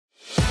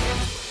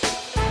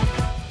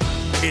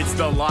It's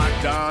the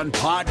Locked On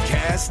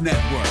Podcast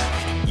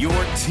Network, your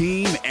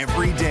team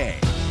every day.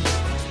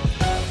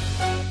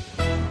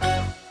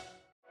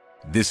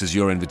 This is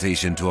your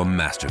invitation to a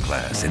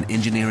masterclass in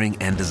engineering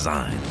and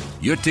design.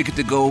 Your ticket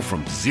to go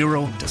from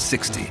 0 to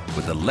 60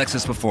 with the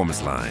Lexus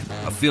Performance Line.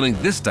 A feeling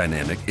this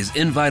dynamic is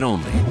invite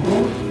only.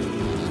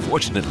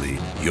 Fortunately,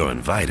 you're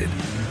invited.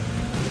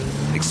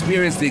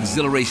 Experience the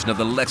exhilaration of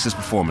the Lexus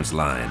Performance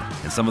Line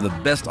and some of the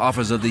best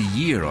offers of the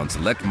year on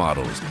select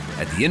models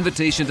at the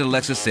Invitation to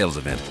Lexus sales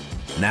event,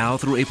 now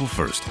through April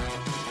 1st.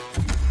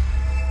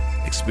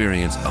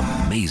 Experience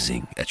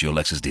amazing at your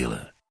Lexus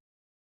dealer.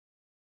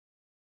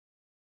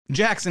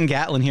 Jackson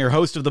Gatlin here,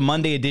 host of the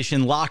Monday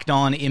edition Locked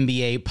On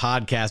NBA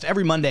podcast.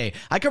 Every Monday,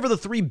 I cover the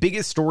 3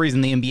 biggest stories in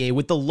the NBA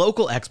with the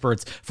local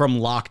experts from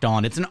Locked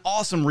On. It's an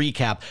awesome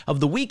recap of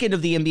the weekend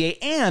of the NBA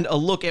and a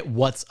look at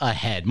what's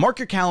ahead. Mark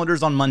your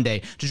calendars on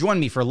Monday to join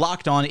me for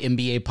Locked On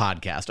NBA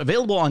podcast,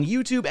 available on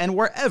YouTube and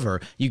wherever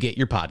you get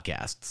your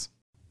podcasts.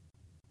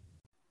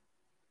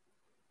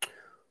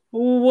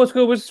 What's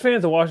good, Wizards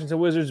fans? The Washington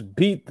Wizards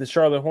beat the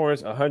Charlotte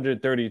Hornets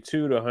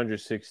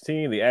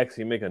 132-116. They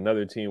actually make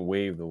another team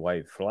wave the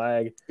white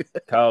flag.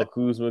 Kyle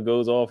Kuzma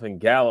goes off, and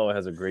Gallo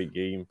has a great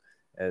game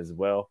as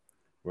well.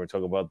 We're going to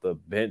talk about the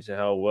bench and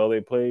how well they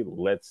played.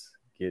 Let's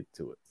get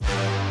to it.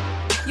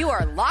 You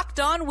are Locked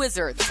On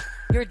Wizards,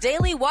 your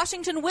daily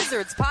Washington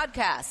Wizards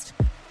podcast.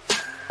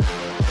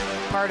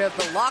 Part of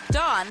the Locked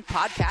On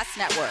Podcast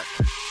Network,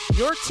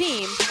 your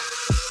team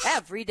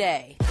every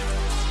day.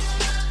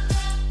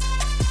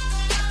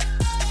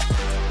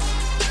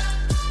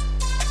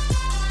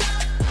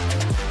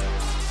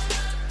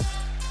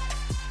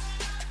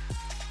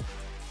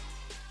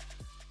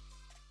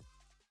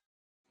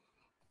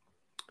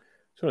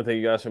 I want to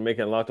thank you guys for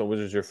making Locked On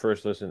Wizards your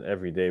first listen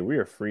every day. We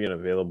are free and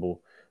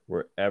available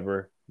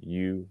wherever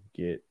you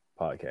get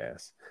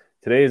podcasts.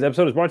 Today's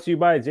episode is brought to you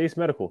by Jace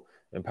Medical.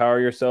 Empower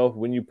yourself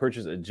when you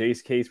purchase a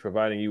Jace case,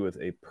 providing you with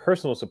a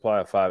personal supply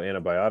of 5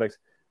 antibiotics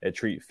that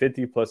treat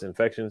 50-plus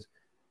infections.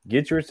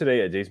 Get yours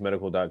today at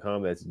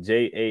jacemedical.com. That's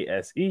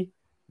Jase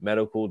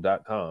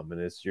medical.com. And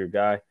it's your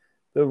guy,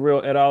 the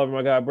real Ed Oliver,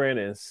 my guy,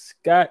 Brandon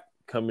Scott,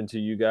 coming to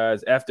you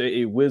guys after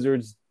a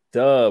Wizards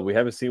dub. We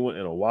haven't seen one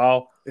in a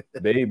while.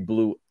 They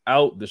blew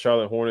out the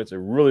Charlotte Hornets. It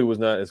really was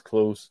not as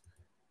close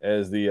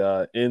as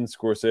the end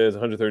score says,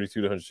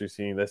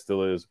 132-116. That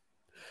still is,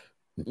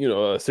 a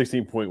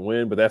 16-point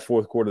win. But that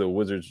fourth quarter, the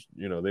Wizards,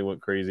 they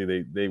went crazy.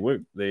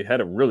 They had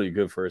a really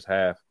good first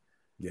half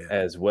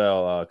as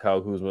well.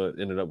 Kyle Kuzma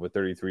ended up with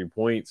 33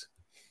 points.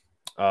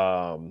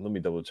 Let me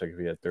double check if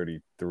he had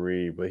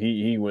 33, but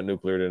he went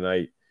nuclear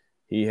tonight.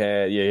 He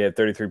had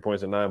 33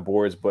 points and 9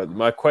 boards. But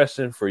my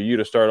question for you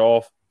to start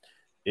off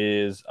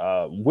is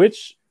what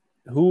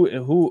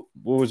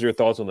was your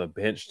thoughts on the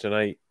bench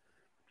tonight,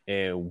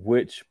 and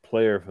which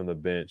player from the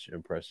bench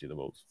impressed you the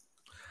most?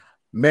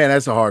 Man,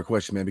 that's a hard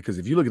question, man, because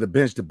if you look at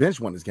the bench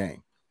won this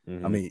game.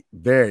 Mm-hmm. I mean,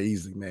 very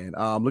easily, man.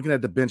 Looking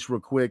at the bench real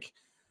quick,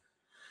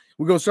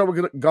 we're going to start with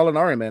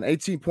Gallinari, man.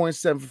 18 points,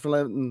 7 for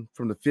 11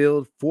 from the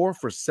field, 4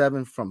 for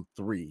 7 from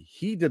 3.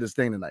 He did his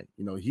thing tonight.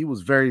 He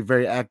was very,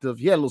 very active.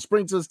 He had a little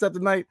spring to his step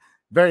tonight.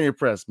 Very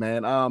impressed,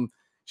 man.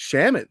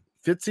 Shamet,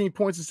 15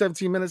 points in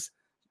 17 minutes.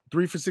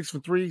 3 for 6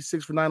 from 3,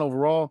 6 for 9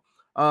 overall.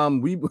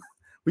 We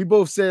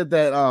both said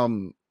that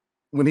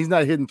when he's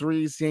not hitting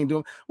threes, he ain't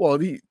doing well.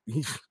 He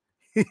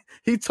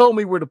told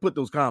me where to put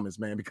those comments,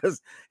 man, because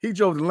he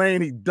drove the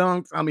lane, he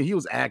dunked. I mean, he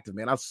was active,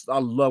 man. I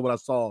love what I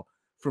saw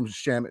from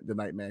Shamet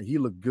tonight, man. He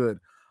looked good.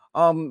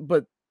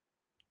 But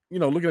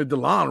looking at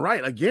DeLon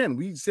Wright again,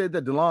 we said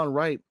that DeLon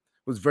Wright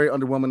was very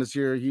underwhelming this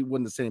year. He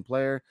wasn't the same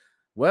player.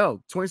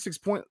 Well, 26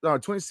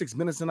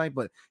 minutes tonight,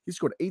 but he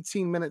scored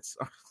 18 minutes.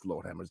 Oh,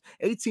 Lord hammers,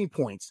 18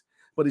 points,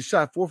 but he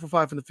shot 4 for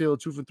 5 from the field,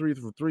 2 for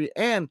 3,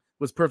 and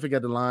was perfect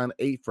at the line,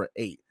 8 for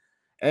 8.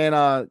 And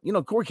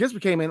Corey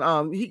Kispert came in.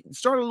 He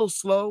started a little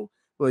slow,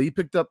 but he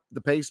picked up the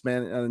pace,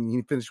 man, and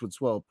he finished with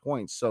 12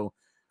 points. So,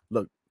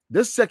 look,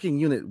 this second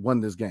unit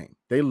won this game.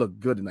 They look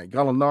good tonight.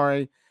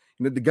 Gallinari,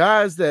 the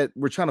guys that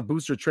were trying to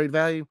boost their trade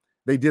value,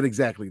 they did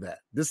exactly that.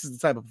 This is the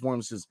type of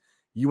performances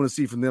you want to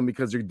see from them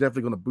because they're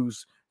definitely going to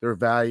boost their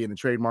value in the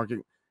trade market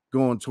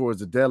going towards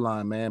the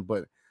deadline, man.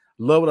 But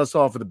love what I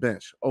saw for the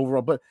bench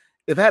overall. But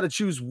if I had to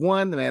choose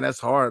one, man, that's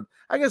hard.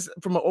 I guess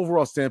from an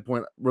overall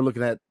standpoint, we're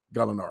looking at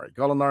Gallinari.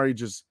 Gallinari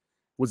just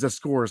was a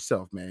scorer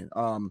herself, man.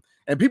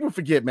 And people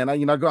forget, man.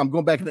 I'm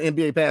going back in the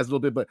NBA past a little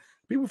bit, but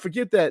people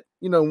forget that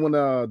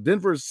when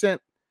Denver sent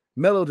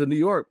Melo to New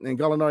York and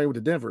Gallinari went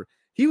to Denver,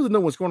 he was the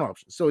number one scoring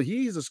option. So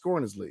he's a scorer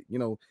in his league.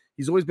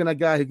 He's always been that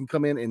guy who can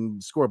come in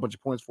and score a bunch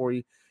of points for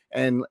you.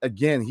 And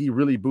again, he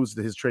really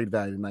boosted his trade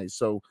value tonight.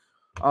 So,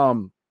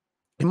 in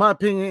my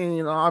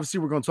opinion, obviously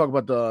we're going to talk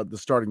about the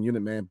starting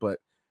unit, man. But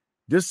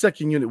this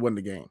second unit won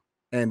the game,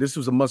 and this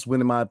was a must-win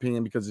in my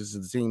opinion because this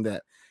is a team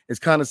that is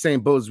kind of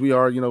same boat as we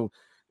are.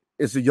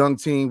 It's a young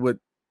team with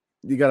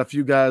you got a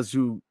few guys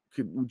who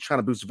could trying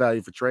to boost the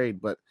value for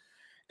trade,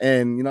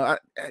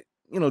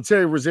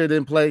 Terry Rozier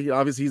didn't play.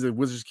 Obviously, he's a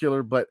Wizards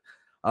killer, but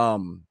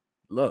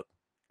look,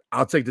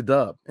 I'll take the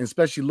dub, and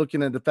especially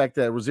looking at the fact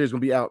that Rozier's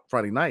going to be out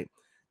Friday night.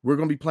 We're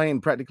going to be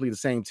playing practically the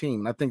same team.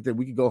 And I think that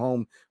we could go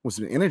home with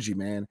some energy,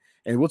 man.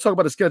 And we'll talk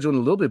about the schedule in a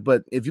little bit,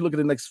 but if you look at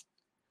the next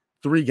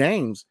 3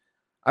 games,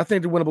 I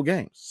think they're winnable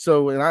games.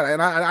 So, and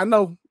I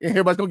know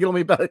everybody's going to get on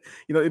me about it,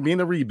 it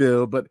being a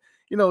rebuild, but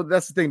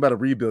that's the thing about a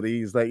rebuild.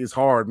 It's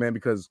hard, man,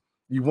 because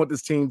you want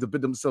this team to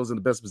put themselves in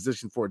the best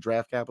position for a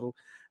draft capital,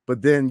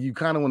 but then you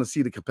kind of want to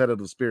see the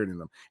competitive spirit in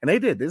them. And they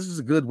did. This was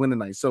a good win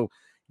tonight. So,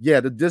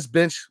 yeah, this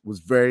bench was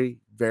very,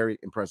 very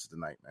impressive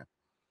tonight, man.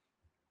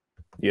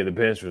 Yeah, the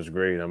bench was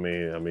great. I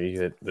mean, he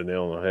hit the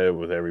nail on the head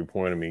with every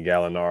point. I mean,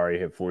 Gallinari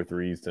hit 4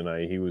 threes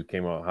tonight. He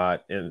came out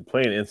hot and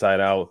playing inside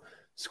out,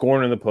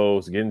 scoring in the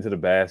post, getting to the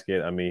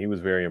basket. I mean, he was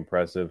very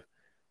impressive.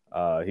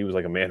 He was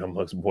like a man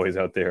amongst boys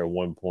out there at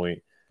one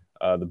point.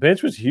 The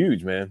bench was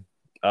huge, man.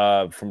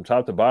 From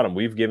top to bottom,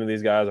 we've given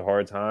these guys a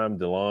hard time.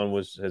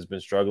 DeLon has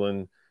been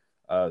struggling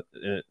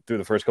through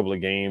the first couple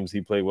of games.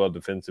 He played well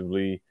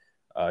defensively.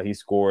 He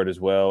scored as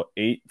well.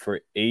 8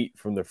 for 8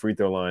 from the free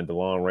throw line.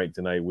 DeLon Wright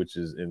tonight, which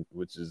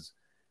is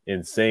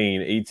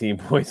insane. 18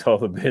 points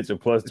off the bench, a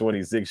plus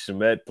 26.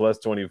 Shamet plus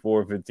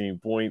 24, 15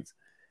 points.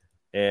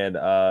 And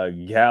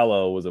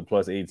Gallo was a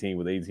plus 18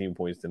 with 18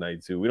 points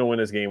tonight too. We don't win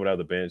this game without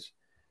the bench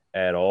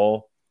at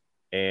all.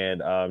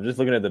 And just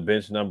looking at the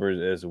bench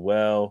numbers as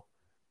well,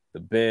 the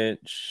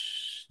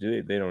bench,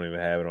 they don't even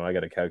have it on. I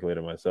got to calculate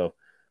it myself.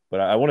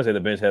 But I want to say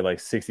the bench had like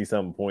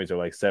 60-something points or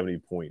like 70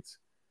 points.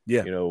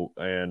 Yeah.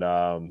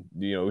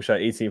 We shot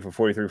 18 for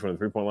 43 from the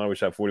three-point line. We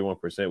shot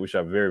 41%. We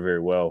shot very, very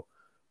well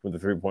from the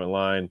three-point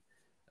line.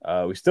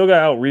 We still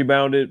got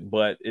out-rebounded,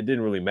 but it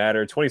didn't really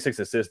matter. 26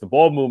 assists. The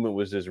ball movement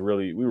was just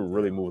we were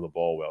really moving the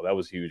ball well. That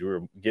was huge. We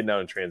were getting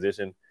out in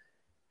transition.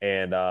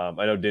 And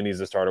I know Denny's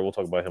the starter. We'll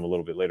talk about him a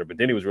little bit later. But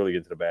Denny was really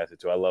getting to the basket,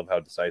 too. I love how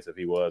decisive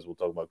he was. We'll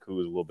talk about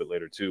Kuz a little bit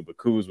later, too. But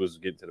Kuz was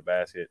getting to the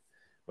basket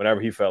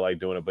whenever he felt like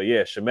doing it. But,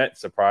 yeah, Shamet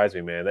surprised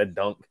me, man. That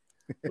dunk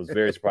was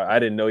very surprising. I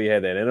didn't know he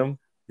had that in him.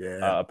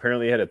 Yeah.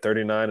 Apparently he had a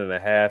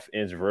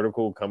 39.5-inch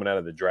vertical coming out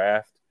of the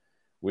draft,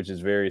 which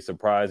is very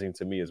surprising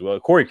to me as well.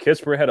 Corey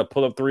Kispert had a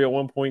pull-up 3 at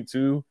one point,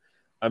 too.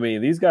 I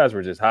mean, these guys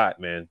were just hot,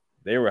 man.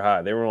 They were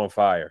hot. They were on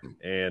fire.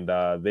 And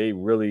they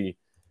really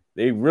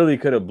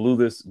could have blew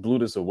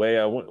this away.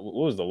 What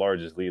was the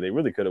largest lead? They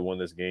really could have won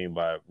this game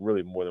by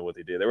really more than what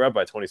they did. They were up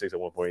by 26 at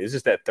one point. It's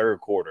just that third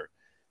quarter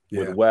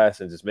with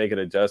Wes and just making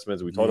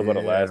adjustments. We talked about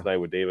it last night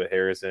with David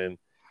Harrison.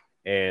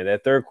 And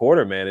that third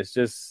quarter, man, it's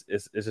just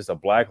a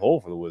black hole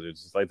for the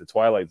Wizards. It's like the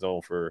twilight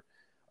zone for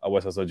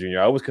Wes Unseld Jr.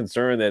 I was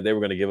concerned that they were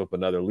going to give up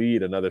another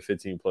lead, another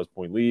 15-plus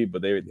point lead,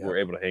 but they were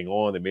able to hang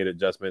on. They made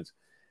adjustments,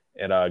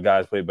 and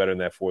guys played better in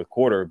that fourth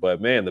quarter.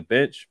 But, man, the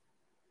bench,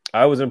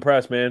 I was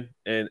impressed, man.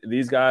 And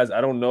these guys,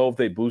 I don't know if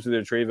they boosted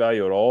their trade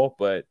value at all,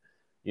 but,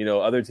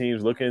 other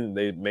teams looking,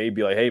 they may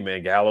be like, hey,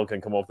 man, Gallo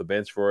can come off the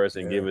bench for us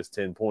and give us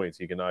 10 points.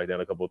 He can knock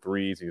down a couple of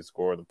threes. He can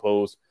score in the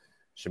post.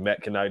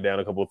 Shamet can knock down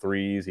a couple of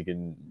threes. He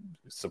can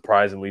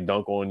surprisingly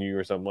dunk on you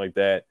or something like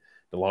that.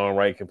 DeLon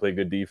Wright can play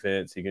good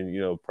defense. He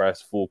can,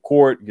 press full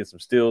court, get some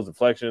steals,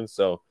 deflections.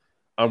 So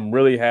I'm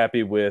really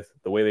happy with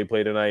the way they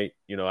play tonight.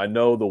 I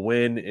know the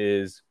win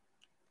is,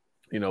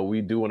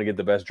 we do want to get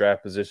the best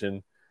draft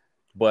position,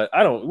 but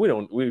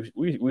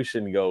we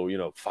shouldn't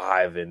go,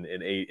 5 and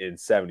 8 and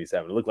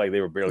 77. It looked like they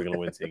were barely going to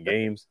win 10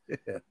 games.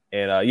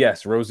 And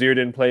yes, Rozier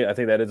didn't play. I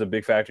think that is a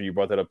big factor. You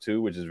brought that up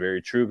too, which is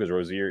very true because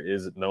Rozier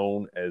is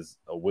known as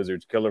a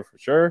Wizards killer for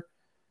sure.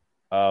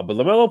 But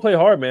LaMelo played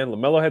hard, man.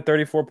 LaMelo had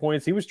 34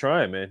 points. He was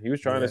trying, man. He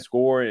was trying to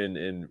score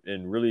and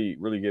really,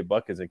 really get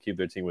buckets and keep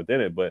their team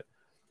within it. But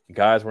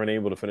guys weren't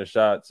able to finish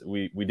shots.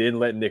 We didn't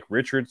let Nick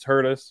Richards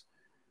hurt us.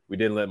 We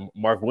didn't let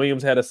Mark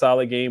Williams had a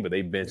solid game, but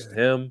they benched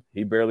him.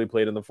 He barely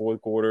played in the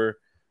fourth quarter.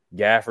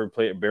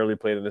 Gafford barely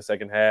played in the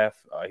second half.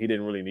 He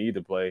didn't really need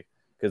to play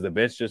because the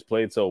bench just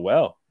played so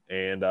well.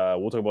 And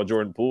we'll talk about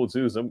Jordan Poole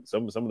too. Some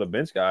of the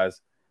bench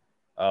guys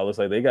looks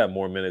like they got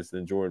more minutes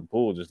than Jordan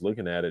Poole. Just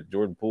looking at it,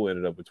 Jordan Poole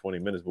ended up with 20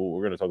 minutes. But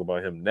we're going to talk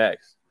about him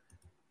next.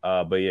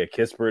 But yeah,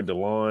 Kispert,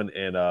 DeLon,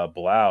 and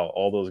Blau,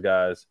 all those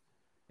guys,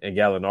 and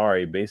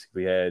Gallinari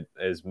basically had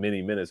as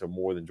many minutes or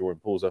more than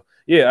Jordan Poole. So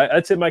yeah,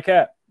 I tip my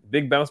cap.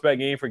 Big bounce back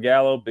game for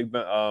Gallo.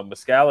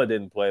 Muscala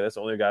didn't play. That's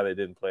the only guy that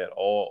didn't play at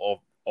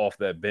all off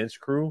that bench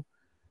crew.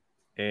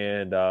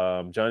 And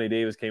Johnny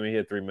Davis came in. He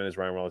had 3 minutes.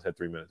 Ryan Rollins had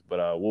 3 minutes.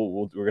 But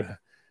we're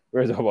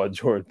gonna talk about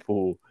Jordan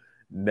Poole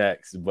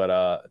next. But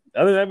other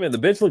than that, man, the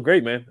bench looked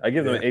great, man. I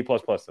give them an A++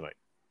 tonight.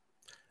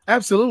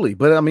 Absolutely.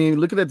 But I mean,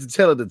 looking at the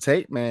tail of the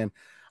tape, man,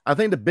 I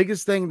think the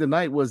biggest thing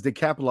tonight was they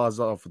capitalized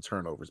off of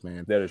turnovers,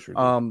 man. That is true.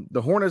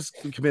 The Hornets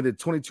committed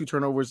 22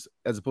 turnovers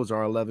as opposed to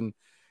our 11,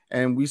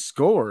 and we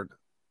scored.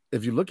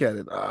 If you look at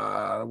it,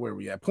 where are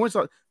we at?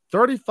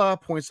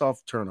 35 points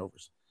off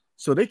turnovers.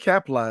 So they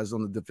capitalized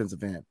on the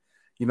defensive end.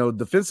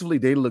 Defensively,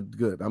 they looked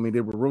good. I mean,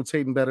 they were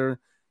rotating better.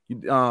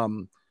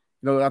 DeLon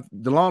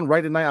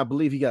Wright tonight, I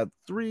believe he got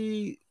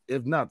 3,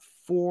 if not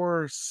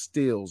 4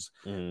 steals.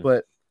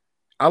 But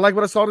I like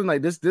what I saw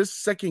tonight. This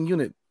second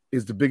unit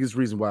is the biggest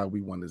reason why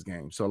we won this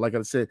game. So, like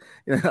I said,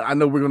 I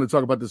know we're going to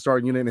talk about the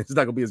starting unit, and it's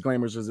not going to be as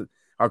glamorous as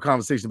our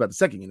conversation about the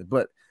second unit.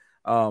 But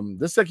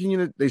the second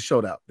unit, they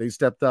showed up. They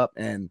stepped up,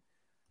 and,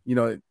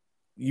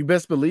 you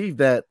best believe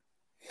that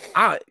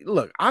I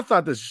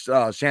thought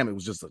that Shaman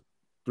was just a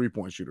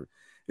three-point shooter.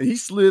 And he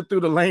slid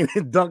through the lane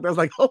and dunked. I was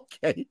like,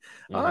 okay,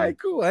 all right,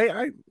 cool. Hey,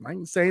 I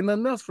ain't saying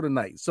nothing else for the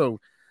night. So,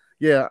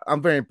 yeah,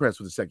 I'm very impressed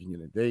with the second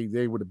unit.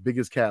 They were the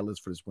biggest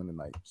catalyst for this win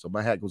tonight. So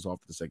my hat goes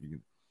off to the second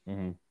unit.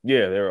 Mm-hmm.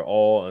 Yeah, they were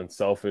all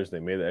unselfish. They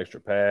made the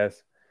extra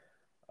pass.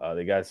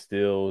 They got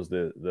steals.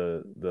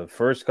 The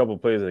first couple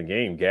of plays of the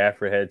game,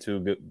 Gafford had two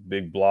good,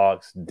 big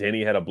blocks.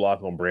 Denny had a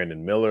block on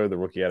Brandon Miller, the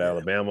rookie out of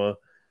Alabama.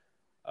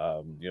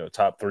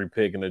 Top 3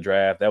 pick in the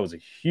draft. That was a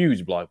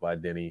huge block by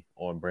Denny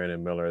on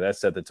Brandon Miller. That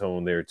set the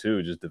tone there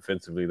too, just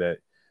defensively. That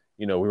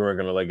we weren't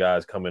going to let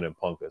guys come in and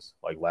punk us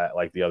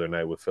like the other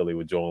night with Philly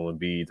with Joel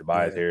Embiid,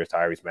 Tobias Harris,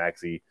 Tyrese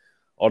Maxey.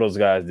 All those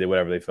guys did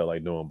whatever they felt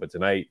like doing. But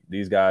tonight,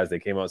 these guys, they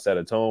came out, set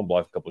a tone,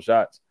 blocked a couple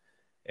shots,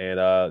 and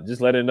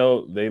just let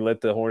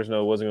the Hornets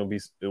know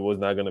it was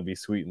not going to be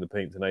sweet in the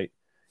paint tonight.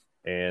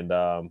 And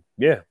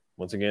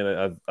once again,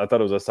 I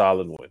thought it was a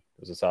solid win. It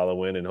was a solid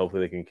win, and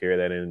hopefully they can carry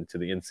that into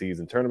the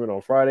in-season tournament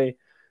on Friday.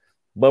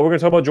 But we're going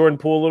to talk about Jordan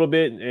Poole a little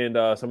bit and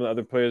some of the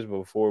other players. But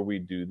before we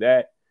do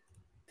that,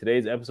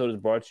 today's episode is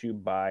brought to you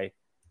by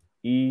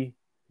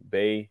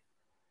eBay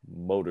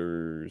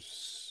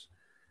Motors.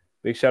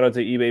 Big shout out to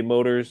eBay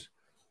Motors.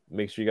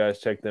 Make sure you guys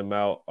check them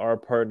out. Our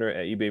partner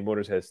at eBay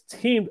Motors has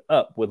teamed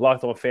up with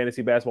Locked On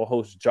Fantasy Basketball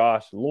host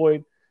Josh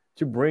Lloyd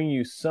to bring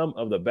you some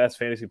of the best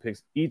fantasy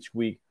picks each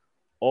week,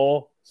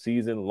 all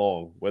season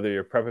long. Whether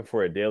you're prepping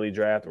for a daily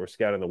draft or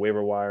scouting the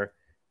waiver wire,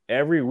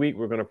 every week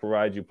we're going to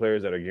provide you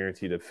players that are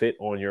guaranteed to fit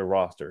on your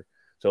roster.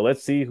 So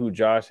let's see who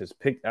Josh has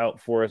picked out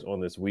for us on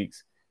this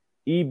week's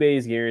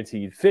eBay's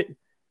Guaranteed Fit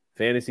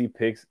Fantasy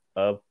Picks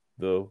of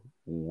the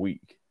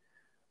Week.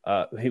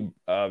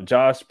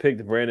 Josh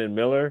picked Brandon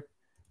Miller.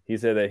 He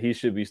said that he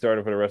should be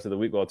starting for the rest of the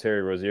week while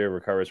Terry Rozier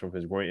recovers from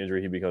his groin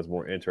injury. He becomes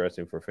more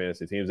interesting for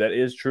fantasy teams. That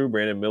is true.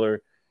 Brandon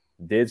Miller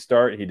did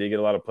start. He did get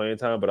a lot of playing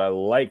time, but I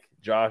like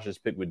Josh's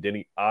pick with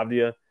Denny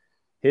Avdia.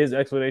 His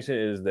explanation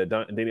is that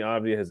Denny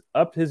Avdia has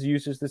upped his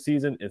usage this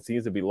season and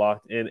seems to be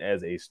locked in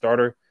as a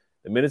starter.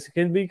 The minutes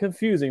can be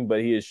confusing,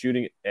 but he is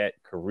shooting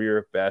at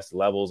career best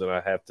levels, and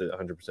I have to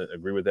 100%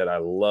 agree with that. I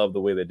love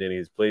the way that Denny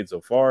has played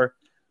so far.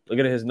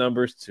 Looking at his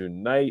numbers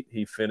tonight,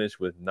 he finished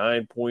with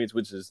 9 points,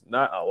 which is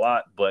not a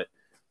lot, but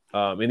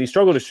and he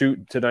struggled to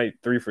shoot tonight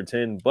 3 for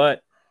 10,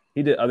 but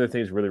he did other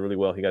things really, really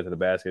well. He got to the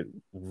basket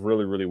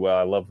really, really well.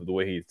 I love the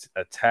way he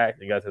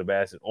attacked and got to the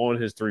basket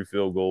on his 3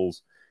 field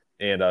goals.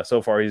 And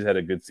so far, he's had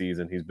a good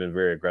season. He's been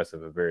very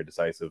aggressive and very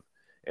decisive,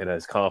 and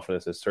his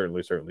confidence has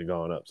certainly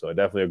gone up. So I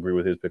definitely agree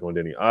with his pick on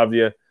Denny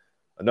Avdia.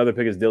 Another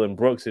pick is Dylan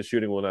Brooks. His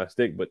shooting will not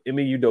stick, but Ime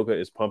Udoka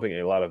is pumping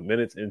a lot of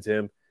minutes into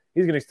him.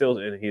 He's getting steals,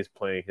 and he is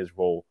playing his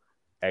role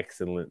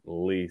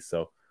excellently.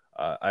 So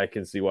I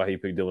can see why he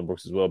picked Dylan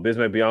Brooks as well.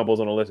 Bismack Biyombo's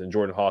on the list, and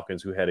Jordan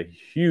Hawkins, who had a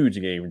huge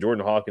game.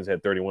 Jordan Hawkins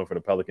had 31 for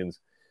the Pelicans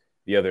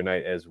the other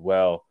night as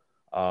well.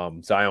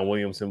 Zion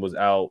Williamson was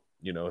out.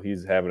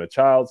 He's having a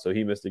child, so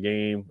he missed a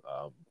game.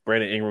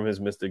 Brandon Ingram has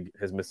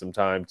missed some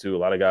time too. A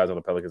lot of guys on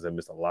the Pelicans have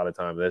missed a lot of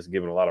time. That's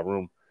given a lot of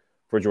room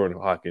for Jordan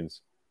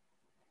Hawkins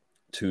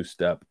to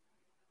step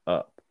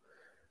up.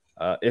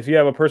 If you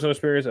have a personal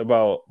experience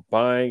about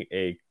buying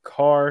a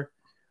car,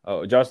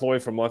 Josh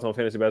Lloyd from Locked On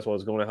Fantasy Basketball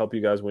is going to help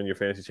you guys win your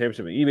fantasy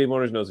championship. And eBay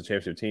Motors knows the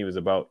championship team is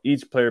about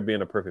each player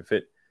being a perfect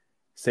fit.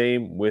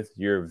 Same with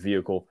your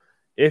vehicle.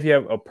 If you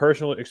have a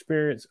personal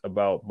experience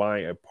about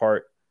buying a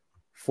part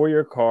for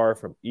your car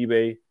from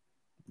eBay,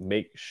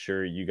 make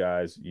sure you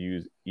guys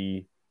use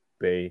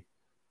eBay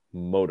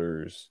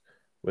Motors.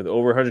 With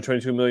over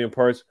 122 million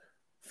parts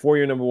for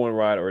your number one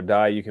ride or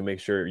die, you can make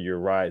sure your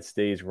ride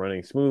stays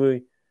running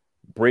smoothly.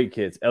 Brake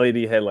kits,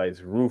 LED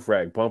headlights, roof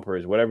rack,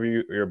 bumpers, whatever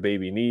your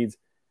baby needs,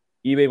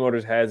 eBay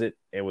Motors has it.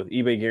 And with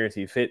eBay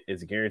Guaranteed Fit,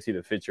 it's guaranteed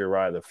to fit your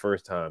ride the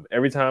first time,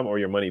 every time, or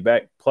your money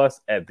back. Plus,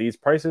 at these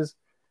prices,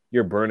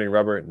 you're burning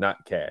rubber,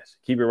 not cash.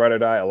 Keep your ride or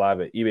die alive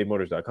at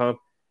ebaymotors.com.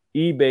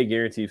 eBay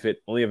Guaranteed Fit,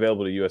 only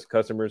available to U.S.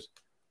 customers.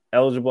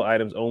 Eligible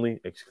items only.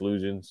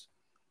 Exclusions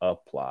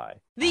apply.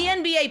 The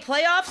NBA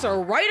playoffs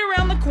are right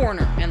around the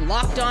corner, and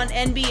Locked On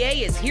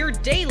NBA is here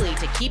daily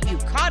to keep you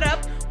caught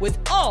up with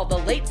all the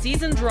late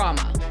season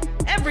drama.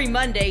 Every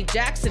Monday,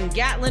 Jackson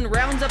Gatlin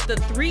rounds up the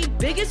 3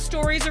 biggest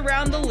stories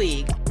around the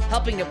league,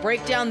 helping to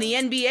break down the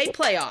NBA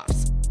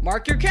playoffs.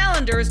 Mark your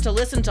calendars to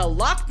listen to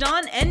Locked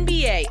On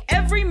NBA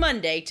every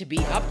Monday to be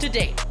up to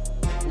date.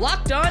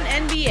 Locked On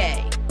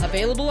NBA,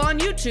 available on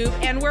YouTube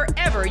and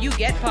wherever you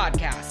get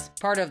podcasts.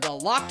 Part of the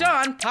Locked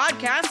On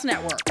Podcast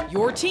Network,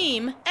 your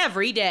team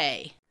every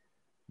day.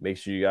 Make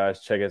sure you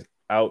guys check us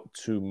out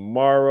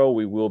tomorrow.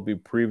 We will be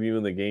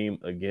previewing the game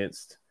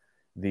against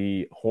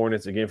the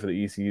Hornets again for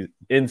the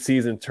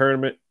in-season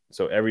tournament.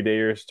 So every day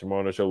is tomorrow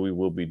on the show, we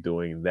will be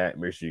doing that.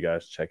 Make sure you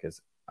guys check us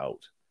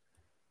out.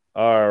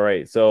 All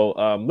right, so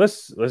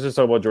let's just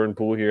talk about Jordan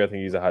Poole here. I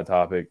think he's a hot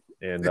topic,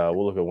 and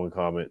we'll look at one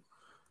comment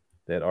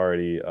that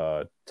already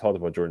talked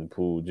about Jordan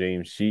Poole,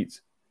 James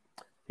Sheets.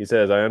 He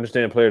says, I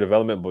understand player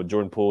development, but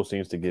Jordan Poole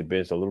seems to get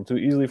benched a little too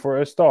easily for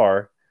a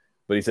star.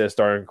 But he says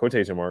star in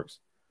quotation marks.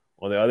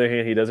 On the other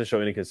hand, he doesn't show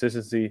any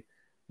consistency.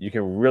 You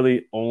can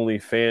really only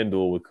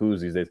FanDuel with Kuz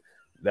these days.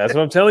 That's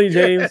what I'm telling you,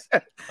 James.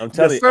 I'm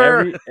telling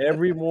you,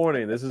 every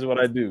morning, this is what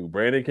I do.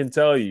 Brandon can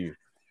tell you.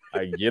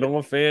 I get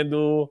on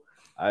FanDuel.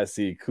 I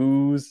see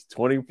Kuz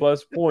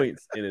 20-plus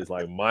points, and it's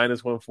like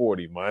minus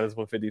 140, minus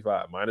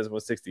 155, minus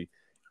 160,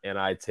 and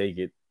I take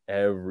it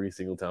every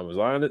single time. As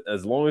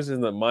long as it's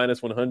in the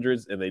minus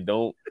 100s and they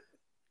don't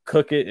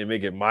cook it and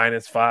make it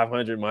minus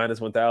 500, minus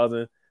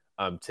 1,000,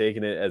 I'm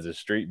taking it as a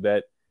straight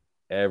bet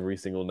every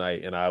single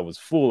night. And I was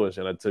foolish,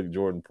 and I took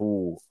Jordan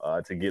Poole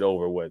to get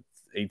over,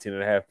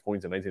 18.5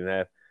 points and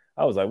 19.5.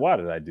 I was like, why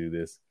did I do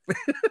this?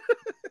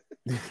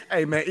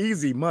 Hey, man,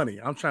 easy money.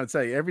 I'm trying to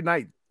tell you, every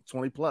night,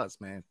 20-plus,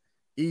 man.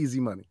 Easy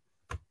money.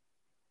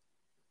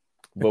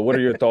 But what are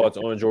your thoughts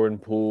on Jordan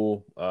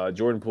Poole?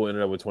 Jordan Poole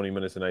ended up with 20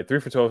 minutes tonight, 3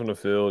 for 12 from the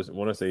field. I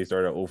want to say he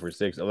started at 0 for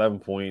 6, 11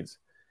 points.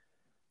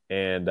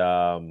 And,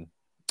 I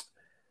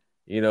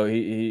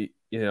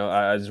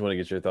just want to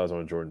get your thoughts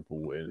on Jordan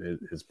Poole and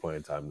his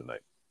playing time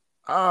tonight.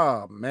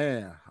 Oh,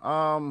 man.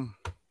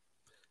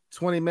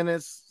 20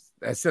 minutes.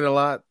 That said a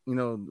lot,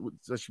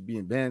 especially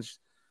being benched.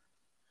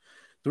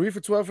 3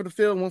 for 12 for the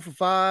field, 1 for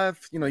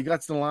 5. He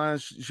got to the line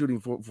shooting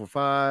for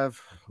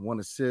 5, 1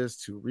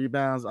 assist, 2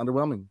 rebounds.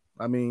 Underwhelming.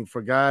 I mean, for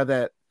a guy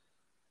that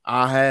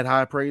I had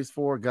high praise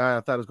for, a guy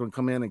I thought was going to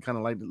come in and kind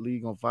of light the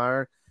league on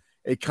fire,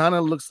 it kind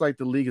of looks like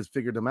the league has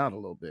figured him out a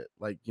little bit.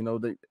 Like,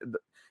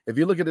 if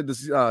you look at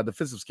the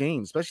defensive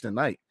scheme, especially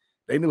tonight,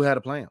 they knew how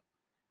to play him.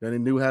 And they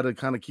knew how to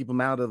kind of keep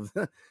him out of.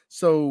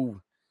 So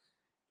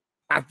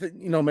I think,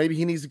 maybe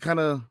he needs to kind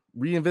of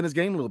reinvent his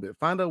game a little bit.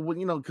 Find out what,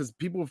 because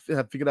people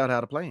have figured out how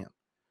to play him.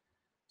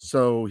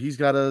 So he's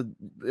got to,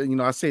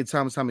 I say it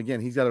time and time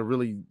again, he's got to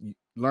really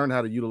learn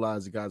how to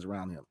utilize the guys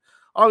around him.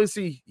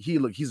 Obviously,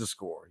 he's a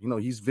scorer.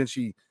 He's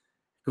eventually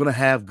going to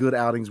have good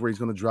outings where he's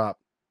going to drop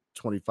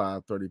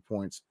 25, 30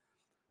 points.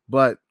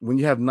 But when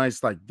you have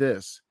nights like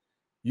this,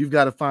 you've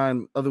got to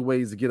find other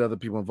ways to get other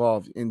people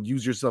involved and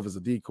use yourself as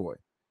a decoy.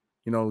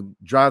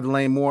 Drive the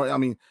lane more. I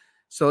mean,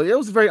 so it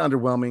was very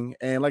underwhelming.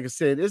 And like I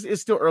said,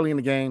 it's still early in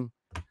the game.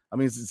 I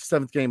mean, it's the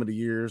 7th game of the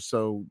year.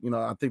 So,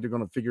 I think they're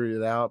going to figure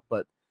it out.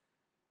 But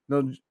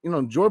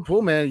Jordan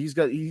Poole, man, he's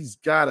got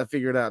to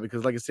figure it out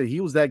because, like I said,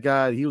 he was that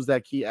guy. He was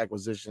that key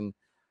acquisition.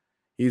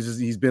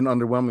 He's been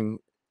underwhelming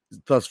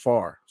thus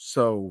far.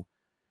 So,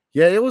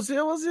 yeah, it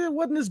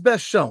wasn't his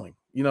best showing.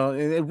 And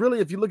it really,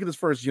 if you look at his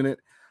first unit,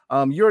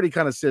 you already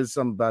kind of said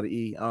something about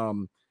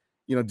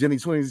it. Denny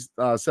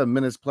 27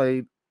 minutes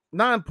played,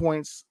 9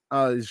 points.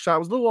 His shot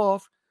was a little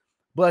off,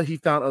 but he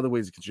found other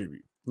ways to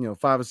contribute.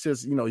 5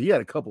 assists. He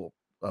had a couple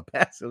of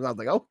passes. I was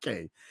like,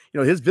 okay,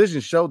 his vision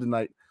showed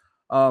tonight.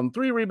 3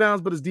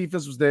 rebounds, but his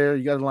defense was there.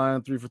 You got a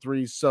line 3 for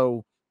 3.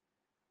 So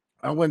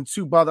I wasn't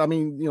too bothered. I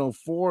mean,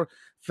 4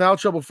 foul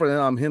trouble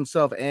for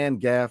himself and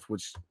Gaff,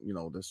 which,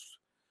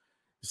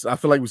 I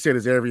feel like we say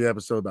this every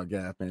episode about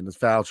Gaff, man. This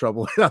foul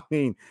trouble. I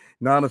mean,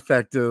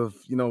 non-effective.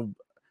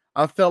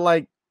 I felt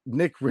like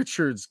Nick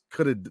Richards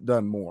could have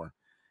done more.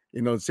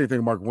 Same thing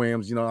with Mark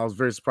Williams. I was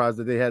very surprised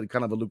that they had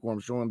kind of a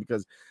lukewarm showing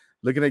because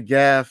looking at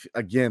Gaff,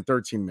 again,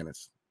 13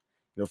 minutes.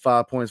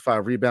 5 points,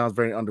 5 rebounds,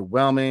 very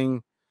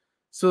underwhelming.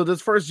 So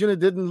this first unit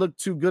didn't look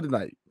too good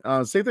tonight.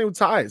 Same thing with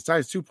Tyus.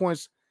 Tyus 2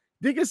 points,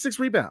 did get 6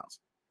 rebounds,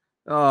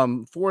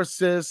 4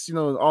 assists.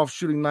 Off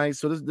shooting night.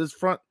 So this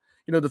front,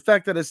 the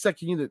fact that his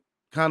second unit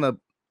kind of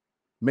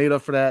made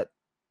up for that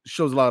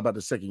shows a lot about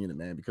the second unit,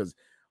 man. Because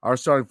our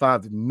starting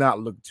 5 did not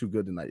look too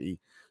good tonight.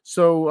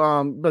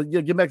 So, but yeah,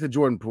 get back to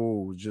Jordan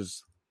Poole.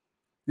 Just,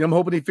 I'm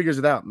hoping he figures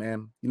it out,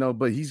 man.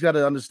 But he's got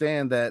to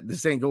understand that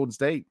this ain't Golden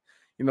State.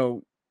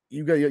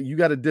 You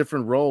got a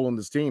different role on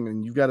this team,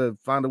 and you got to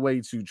find a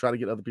way to try to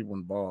get other people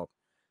involved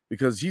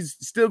because he's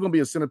still going to be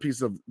a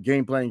centerpiece of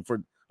game playing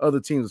for other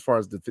teams as far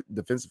as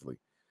defensively.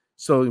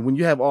 So when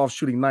you have off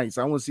shooting nights,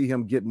 I want to see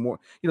him get more,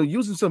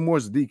 using some more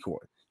as a decoy,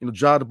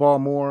 drive the ball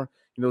more,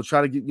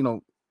 try to get,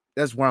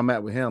 that's where I'm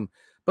at with him.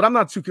 But I'm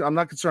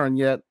not concerned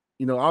yet.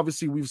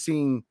 Obviously we've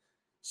seen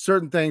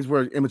certain things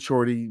where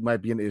immaturity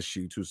might be an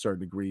issue to a certain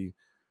degree,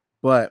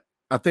 but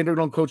I think they're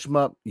going to coach him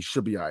up. He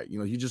should be all right.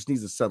 He just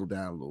needs to settle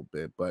down a little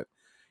bit. But,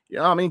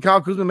 yeah,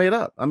 Kyle Kuzma made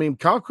up.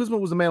 Kyle Kuzma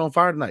was the man on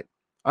fire tonight.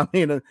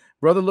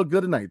 Brother looked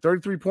good tonight.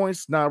 33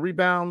 points, 9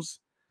 rebounds.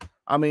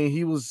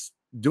 He was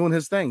doing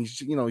his thing.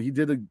 He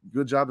did a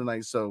good job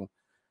tonight. So,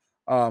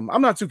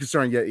 I'm not too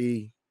concerned yet,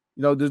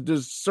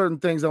 there's certain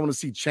things I want to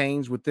see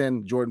change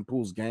within Jordan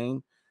Poole's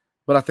game.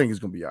 But I think he's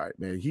going to be all right,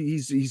 man.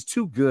 He's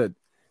too good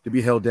to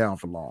be held down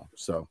for long.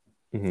 So,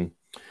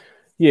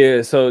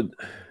 Yeah, so –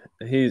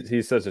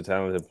 He's such a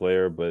talented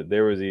player, but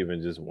there was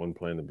even just one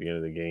play in the beginning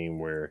of the game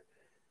where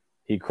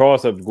he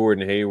crossed up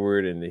Gordon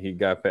Hayward and he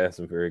got past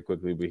him very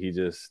quickly, but he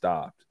just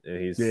stopped and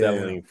he's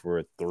settling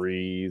for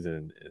threes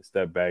and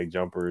step back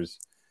jumpers.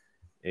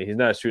 And he's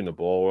not shooting the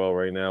ball well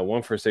right now.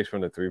 1 for 6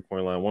 from the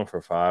 3-point line, 1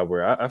 for 5.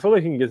 Where I feel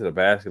like he can get to the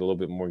basket a little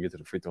bit more and get to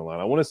the free throw line.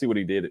 I want to see what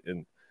he did,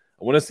 and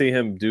I want to see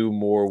him do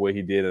more what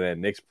he did in that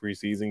Knicks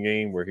preseason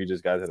game where he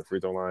just got to the free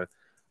throw line.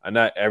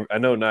 I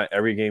know not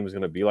every game is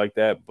going to be like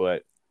that,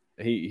 but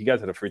he got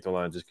to the free throw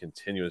line just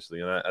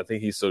continuously, and I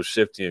think he's so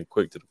shifty and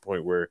quick to the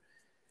point where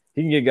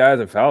he can get guys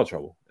in foul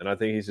trouble. And I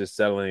think he's just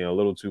settling a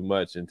little too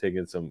much and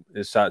taking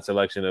his shot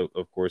selection,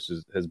 of course,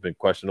 has been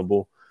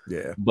questionable.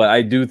 Yeah, but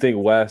I do think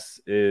Wes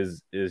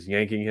is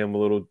yanking him a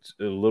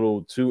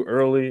little too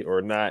early,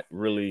 or not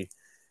really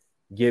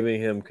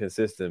giving him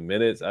consistent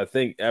minutes. I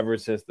think ever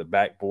since the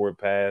backboard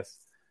pass,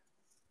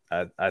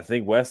 I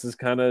think Wes has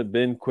kind of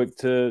been quick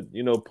to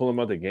pull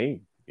him out the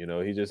game.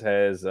 He just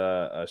has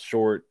a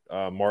short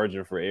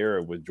margin for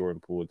error with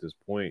Jordan Poole at this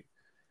point,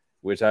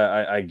 which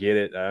I get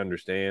it, I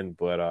understand,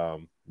 but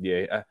and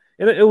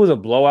it was a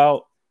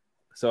blowout,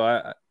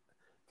 so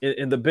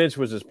and the bench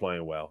was just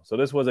playing well. So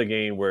this was a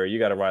game where you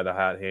got to ride the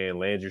hot hand.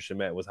 Landry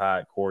Shamet was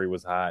hot. Corey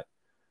was hot.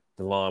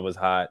 DeLon was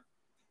hot.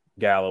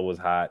 Gallo was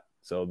hot.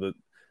 So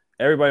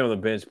everybody on the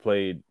bench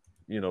played,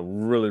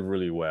 really,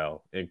 really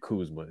well. And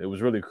Kuzma. It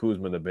was really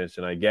Kuzma on the bench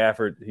tonight.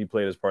 Gafford, he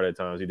played his part at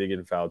times. He did get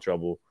in foul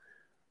trouble.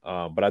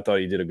 But I thought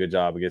he did a good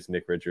job against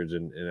Nick Richards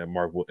and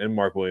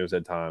Mark Williams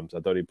at times.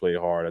 I thought he played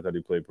hard. I thought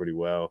he played pretty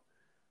well.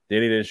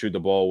 Danny didn't shoot the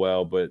ball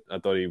well, but I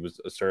thought he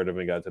was assertive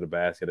and got to the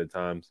basket at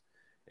times.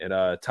 And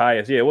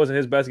Tyus, it wasn't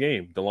his best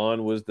game.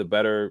 DeLon was the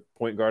better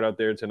point guard out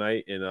there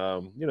tonight. And,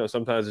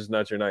 sometimes it's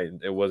not your night.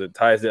 It wasn't.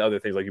 Tyus did other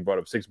things, like he brought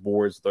up 6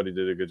 boards. Thought he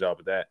did a good job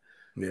with that.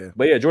 Yeah.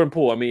 But, Jordan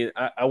Poole,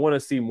 I want to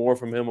see more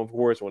from him, of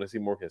course. I want to see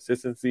more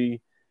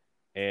consistency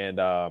and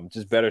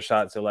just better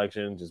shot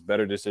selection, just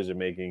better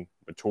decision-making,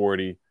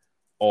 maturity,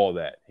 all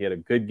that. He had a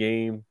good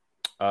game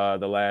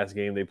the last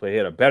game they played. He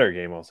had a better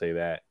game, I'll say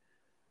that.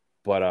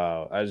 But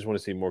I just want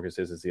to see more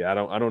consistency. I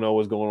don't know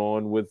what's going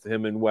on with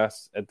him and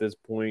Wes at this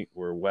point,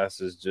 where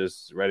Wes is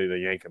just ready to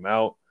yank him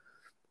out.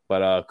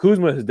 But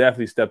Kuzma has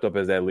definitely stepped up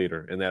as that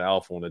leader and that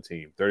alpha on the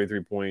team.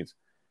 33 points,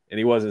 and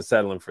he wasn't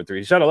settling for 3.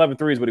 He shot 11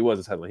 threes, but he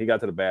wasn't settling. He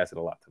got to the basket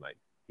a lot tonight.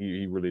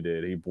 He really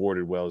did. He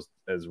boarded well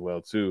as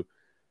well, too,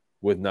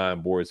 with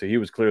 9 boards. So he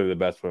was clearly the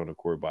best player on the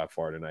court by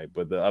far tonight.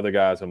 But the other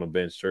guys on the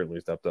bench certainly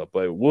stepped up.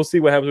 But we'll see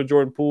what happens with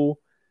Jordan Poole.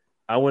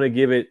 I want to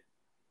give it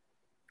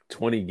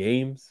 20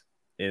 games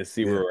and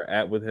see where we're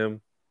at with him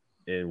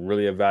and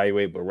really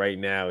evaluate. But right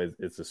now,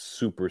 it's a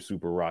super,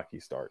 super rocky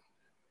start.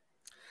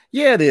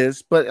 Yeah, it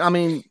is. But,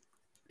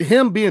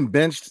 him being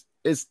benched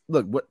is –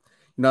 look,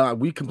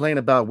 we complain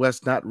about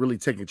Wes not really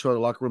taking control of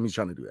the locker room. He's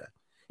trying to do that.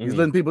 He's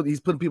he's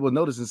putting people on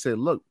notice and saying,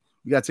 look,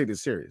 you got to take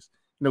this serious.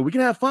 We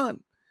can have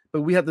fun,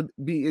 but we have to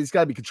be – it's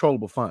got to be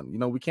controllable fun.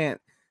 We can't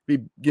be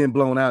getting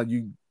blown out.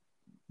 You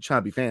trying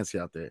to be fancy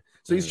out there.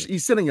 So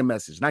he's sending a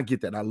message, and I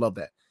get that. And I love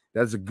that.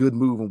 That's a good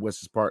move on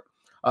Wes's part.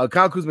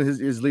 Kyle Kuzma,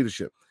 his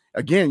leadership.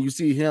 Again, you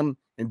see him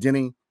and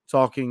Denny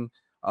talking.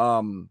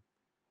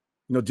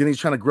 Denny's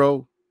trying to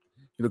grow.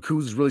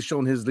 Kuz is really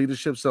showing his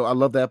leadership, so I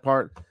love that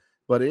part.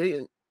 But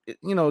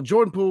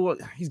Jordan Poole,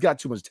 he's got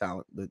too much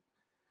talent. But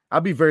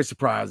I'd be very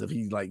surprised if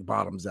he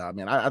bottoms out,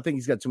 man. I think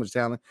he's got too much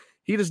talent.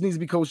 He just needs to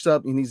be coached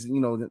up. He needs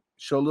to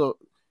show a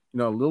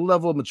little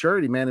level of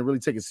maturity, man, and really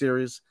take it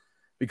serious.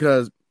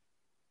 Because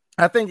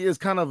I think it's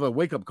kind of a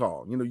wake up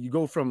call. You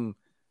go from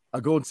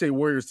a Golden State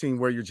Warriors team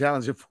where you're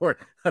challenging for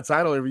a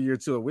title every year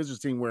to a Wizards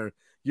team where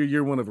you're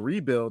year one of a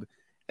rebuild.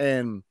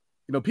 And,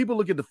 people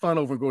look at the fun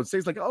over in Golden State.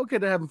 It's like, okay,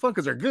 they're having fun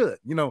because they're good.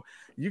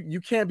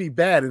 You can't be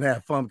bad and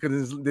have fun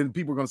because then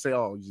people are going to say,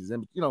 oh,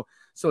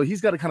 so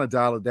he's got to kind of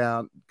dial it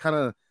down, kind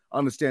of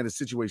understand the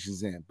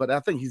situation's in. But I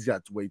think he's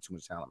got way too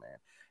much talent,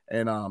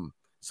 man. And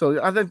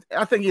so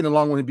I think in the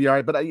long run he'll be all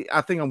right. But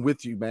I think I'm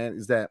with you, man,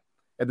 is that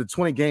at the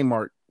 20 game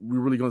mark, we're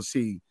really going to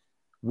see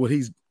what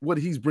he's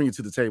bringing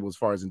to the table as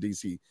far as in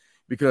DC.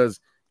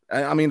 Because,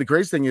 the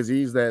greatest thing is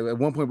that at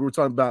one point we were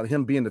talking about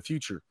him being the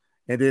future.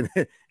 And then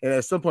and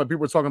at some point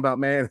people were talking about,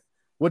 man,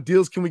 what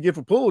deals can we get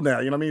for Poole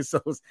now?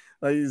 So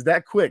it's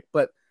that quick.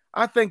 But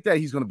I think that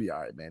he's going to be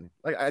all right, man.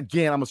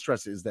 Again, I'm going to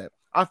stress it, is that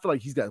I feel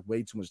like he's got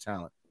way too much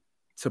talent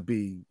to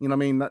be,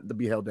 not to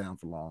be held down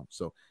for long.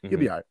 So he'll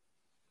be all right.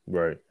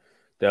 Right.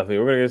 Definitely.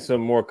 We're going to get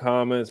some more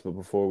comments. But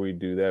before we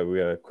do that, we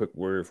got a quick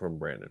word from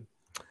Brandon.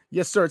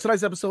 Yes, sir.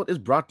 Tonight's episode is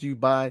brought to you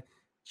by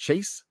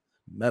Chase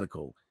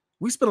Medical.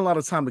 We spend a lot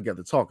of time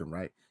together talking,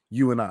 right?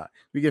 You and I.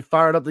 We get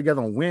fired up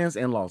together on wins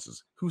and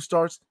losses, who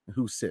starts and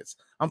who sits.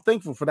 I'm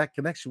thankful for that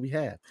connection we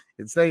have.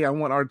 And today I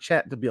want our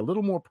chat to be a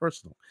little more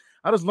personal.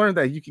 I just learned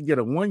that you can get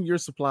a 1-year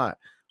supply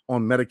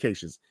on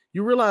medications.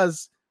 You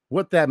realize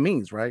what that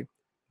means, right?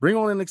 Bring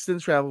on an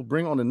extended travel,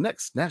 bring on the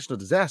next national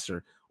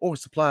disaster or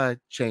supply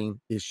chain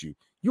issue.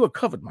 You are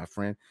covered, my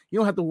friend. You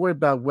don't have to worry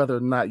about whether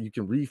or not you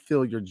can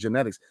refill your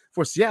genetics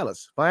for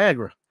Cialis,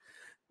 Viagra,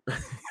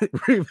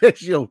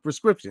 Revexio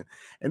prescription.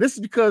 And this is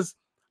because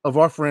of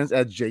our friends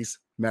at Jace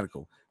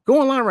Medical.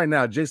 Go online right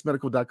now at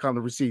jacemedical.com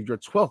to receive your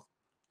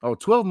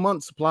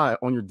 12-month supply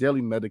on your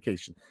daily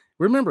medication.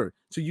 Remember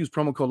to use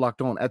promo code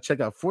Locked On at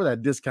checkout for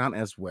that discount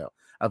as well.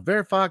 A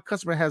verified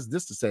customer has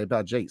this to say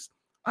about Jace.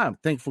 I am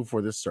thankful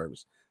for this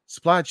service.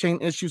 Supply chain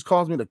issues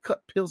caused me to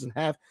cut pills in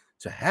half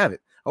to have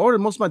it. I ordered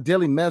most of my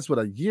daily meds with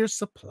a year's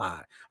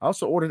supply. I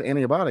also ordered an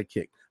antibiotic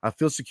kit. I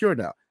feel secure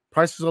now.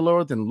 Prices are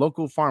lower than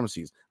local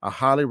pharmacies. I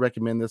highly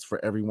recommend this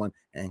for everyone,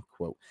 end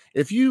quote.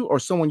 If you or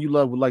someone you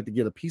love would like to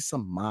get a peace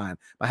of mind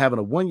by having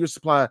a 1-year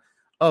supply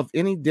of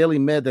any daily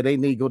med that they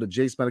need, go to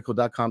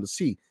JaceMedical.com to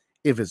see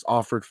if it's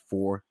offered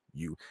for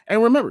you.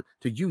 And remember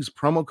to use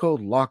promo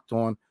code Locked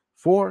On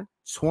for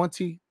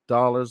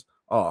 $20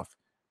 off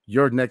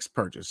your next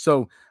purchase.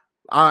 So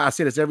I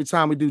say this every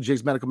time we do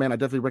Jace Medical, man. I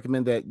definitely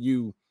recommend that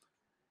you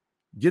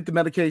get the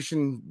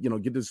medication,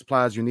 get the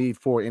supplies you need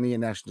for any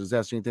national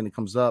disaster, anything that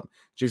comes up.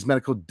 Jace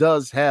Medical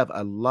does have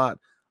a lot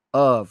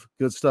of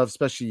good stuff,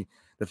 especially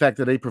the fact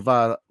that they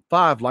provide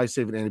 5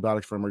 life-saving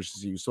antibiotics for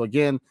emergency use. So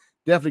again,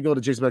 definitely go to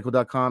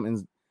JaceMedical.com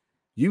and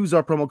use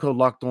our promo code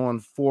Locked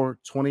On for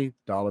 $20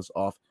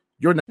 off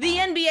your next. The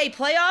NBA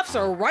playoffs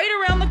are right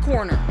around the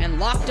corner, and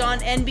Locked On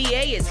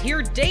NBA is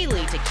here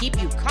daily to keep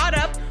you caught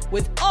up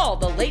with all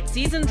the late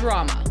season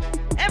drama.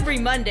 Every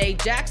Monday,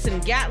 Jackson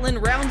Gatlin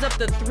rounds up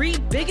the 3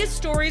 biggest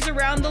stories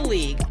around the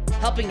league,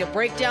 helping to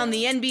break down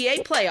the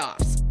NBA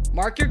playoffs.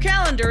 Mark your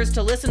calendars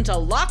to listen to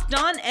Locked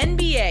On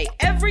NBA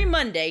every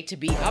Monday to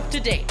be up to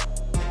date.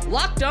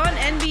 Locked On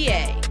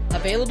NBA,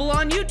 available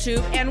on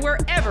YouTube and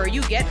wherever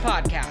you get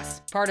podcasts.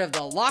 Part of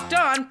the Locked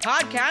On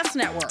Podcast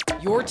Network,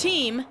 your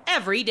team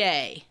every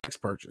day.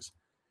 Purchase.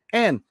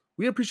 And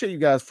we appreciate you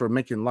guys for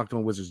making Locked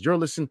On Wizards your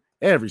listen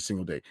every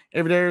single day.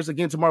 Every day is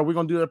again tomorrow. We're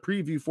going to do a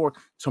preview for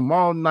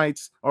tomorrow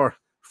night's or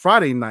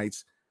Friday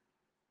night's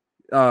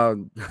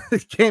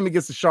game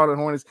against the Charlotte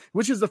Hornets,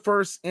 which is the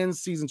first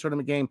in-season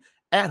tournament game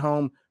at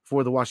home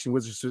for the Washington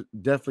Wizards. So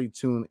definitely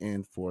tune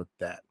in for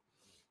that.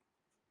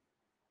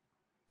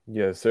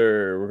 Yes,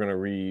 sir. We're going to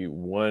read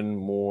one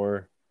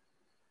more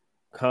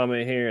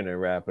comment here and then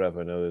wrap it up.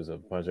 I know there's a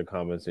bunch of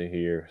comments in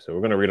here, so we're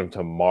going to read them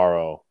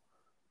tomorrow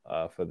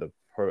for the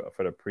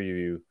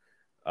preview.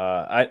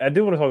 I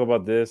do want to talk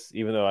about this,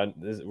 even though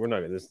we're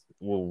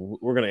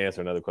going to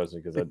answer another question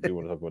because I do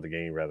want to talk about the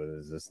game rather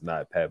than just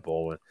not Pat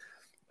Bowlen.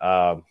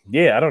 I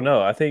don't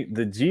know. I think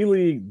the G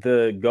League,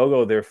 the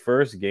Go-Go, their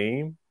first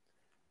game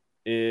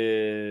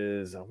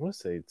is, I want to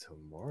say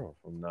tomorrow,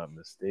 if I'm not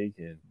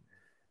mistaken.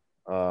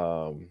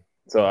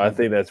 So I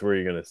think that's where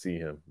you're going to see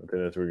him. I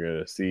think that's where you're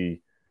going to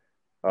see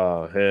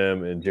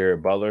him and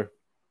Jared Butler,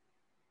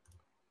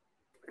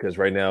 because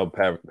right now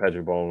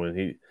Patrick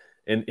Baldwin,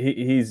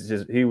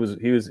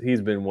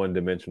 he's been one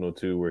dimensional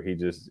too, where he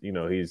just,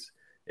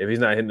 if he's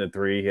not hitting a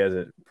 3, he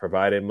hasn't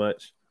provided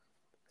much.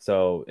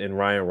 So in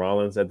Ryan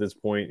Rollins at this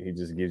point, he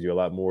just gives you a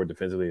lot more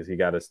defensively, as he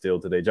got a steal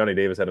today. Johnny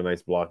Davis had a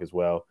nice block as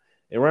well,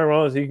 and Ryan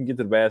Rollins, he can get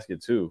to the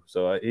basket too.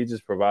 So he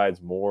just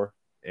provides more.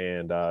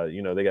 And,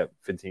 they got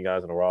 15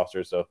 guys on the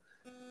roster. So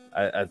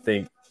I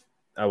think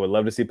I would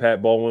love to see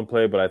Pat Baldwin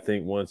play, but I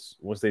think once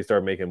they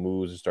start making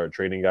moves and start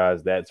trading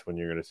guys, that's when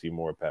you're going to see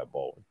more Pat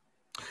Baldwin.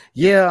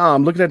 Yeah,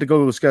 looking at the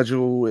Go-Go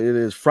schedule, it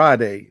is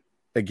Friday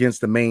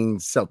against the Maine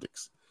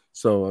Celtics.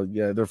 So,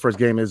 their first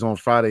game is on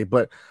Friday.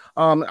 But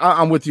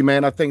I'm with you,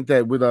 man. I think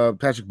that with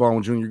Patrick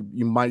Baldwin Jr.,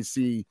 you might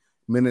see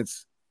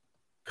minutes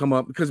come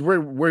up, because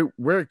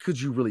where could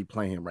you really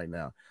play him right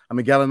now? I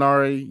mean,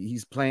 Gallinari,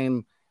 he's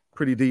playing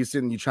pretty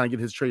decent. You're trying to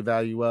get his trade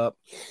value up.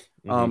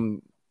 Mm-hmm.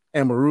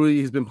 And Marui,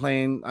 he's been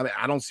playing. I mean,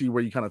 I don't see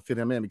where you kind of fit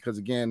him in, because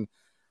again,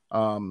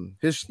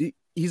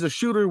 he's a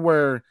shooter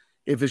where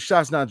if his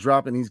shot's not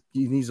dropping,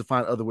 he needs to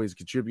find other ways to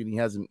contribute. He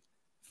hasn't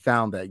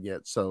found that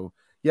yet. So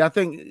I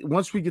think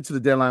once we get to the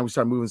deadline, we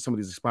start moving some of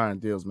these expiring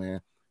deals,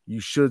 man, you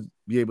should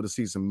be able to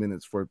see some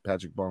minutes for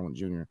Patrick Baldwin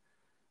Jr.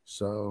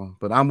 So,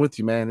 but I'm with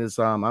you, man.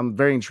 I'm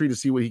very intrigued to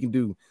see what he can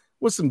do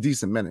with some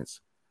decent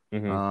minutes.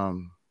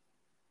 Mm-hmm.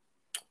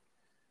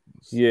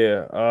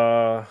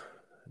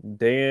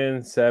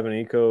 Dan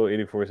Sabanico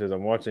 84 says,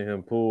 I'm watching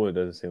him pool. It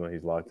doesn't seem like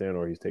he's locked in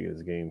or he's taking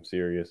his game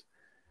serious.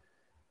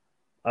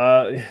 Some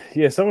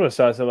of the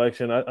shot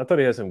selection, I thought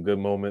he had some good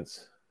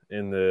moments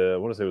in I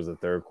want to say it was the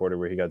third quarter,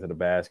 where he got to the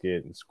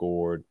basket and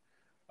scored.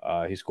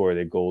 He scored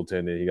a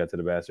goaltender. He got to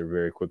the basket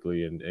very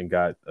quickly and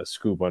got a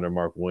scoop under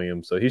Mark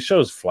Williams. So he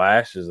shows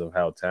flashes of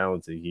how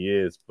talented he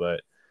is,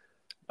 but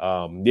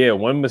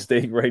one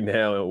mistake right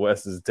now, and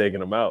West is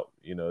taking him out.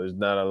 There's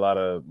not a lot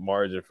of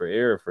margin for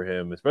error for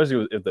him,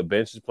 especially if the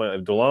bench is playing.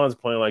 If DeLon's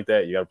playing like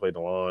that, you got to play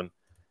DeLon.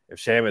 If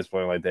Shamit's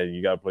playing like that,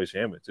 you got to play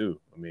Shamit too.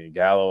 I mean,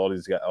 Gallo, all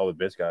these guys, all the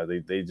bench guys,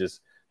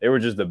 they were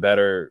just the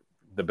better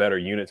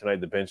unit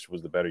tonight. The bench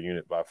was the better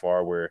unit by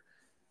far. Where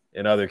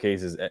in other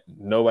cases,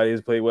 nobody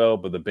has played well,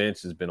 but the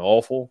bench has been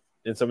awful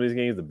in some of these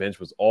games. The bench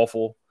was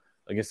awful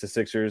against the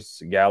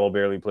Sixers. Gallo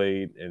barely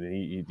played, and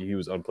he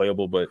was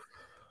unplayable, but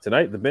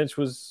tonight, the bench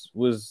was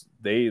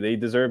they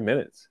deserve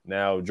minutes.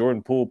 Now,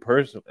 Jordan Poole,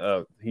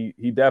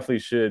 he definitely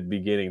should be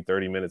getting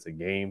 30 minutes a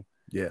game.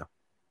 Yeah,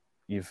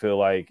 you feel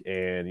like,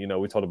 and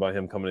we talked about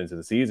him coming into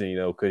the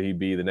season. Could he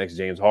be the next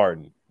James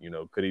Harden?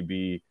 Could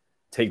he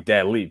take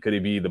that leap? Could he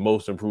be the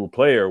most improved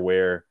player?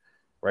 Where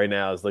right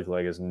now it's looking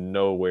like it's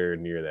nowhere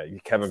near that.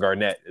 Kevin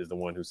Garnett is the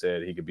one who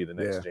said he could be the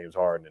next James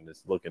Harden, and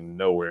it's looking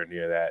nowhere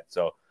near that.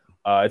 So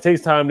it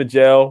takes time to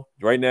gel.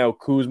 Right now,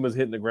 Kuzma's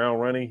hitting the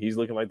ground running. He's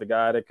looking like the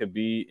guy that could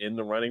be in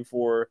the running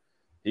for –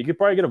 he could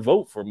probably get a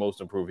vote for most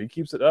improved. He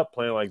keeps it up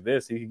playing like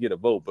this. He could get a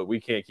vote, but we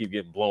can't keep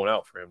getting blown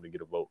out for him to get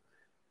a vote.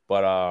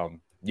 But,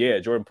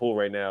 Jordan Poole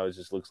right now it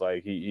just looks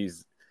like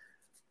he's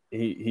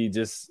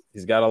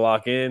got to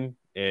lock in,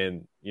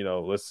 and,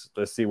 let's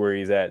see where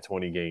he's at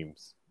 20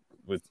 games.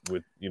 With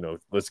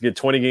let's get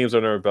 20 games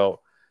under our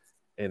belt,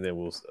 and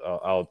then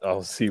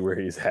I'll see where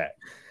he's at.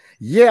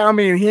 Yeah, I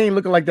mean, he ain't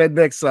looking like that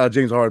next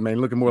James Harden, man.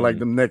 Looking more like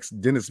the next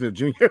Dennis Smith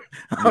Jr.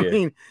 I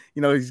mean,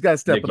 he's got to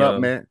step it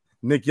up, man.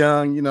 Nick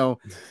Young,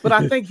 But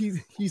I think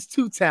he's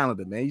too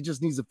talented, man. He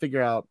just needs to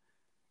figure out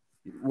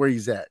where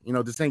he's at.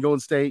 This ain't Golden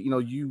State.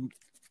 You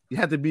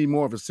have to be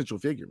more of a central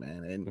figure,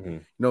 man.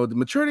 And the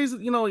maturities,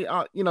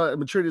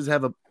 maturities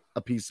have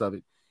a piece of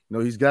it.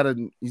 He's got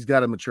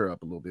to mature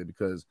up a little bit,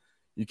 because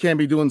you can't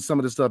be doing some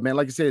of this stuff, man.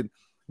 Like I said,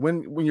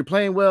 when you're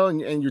playing well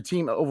and your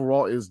team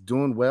overall is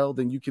doing well,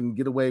 then you can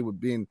get away with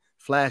being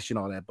flashy and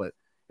all that. But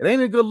it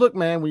ain't a good look,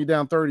 man, when you're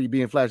down 30,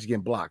 being flashy,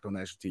 getting blocked on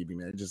national TV,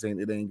 man. It ain't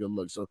a good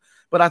look. So,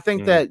 but I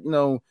think that,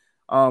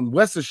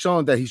 West has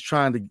shown that he's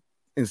trying to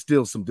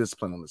instill some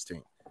discipline on this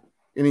team.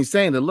 And he's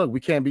saying that, look, we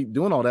can't be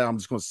doing all that. I'm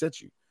just going to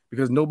set you,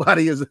 because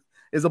nobody is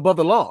above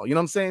the law. You know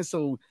what I'm saying?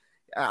 So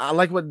I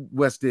like what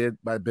West did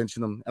by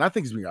benching him. And I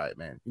think he's going to be all right,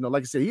 man.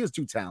 Like I said, he is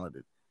too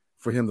talented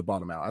for him to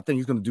bottom out. I think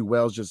he's going to do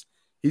well. It's just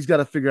he's got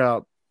to figure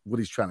out what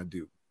he's trying to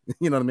do.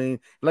 You know what I mean?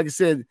 Like I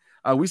said,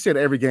 we said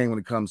every game when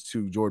it comes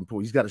to Jordan Poole,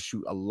 he's got to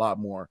shoot a lot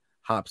more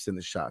hops in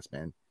the shots,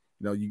 man.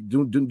 You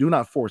do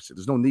not force it.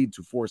 There's no need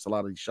to force a lot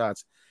of these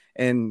shots,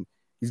 and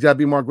he's got to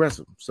be more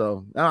aggressive.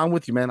 So I'm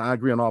with you, man. I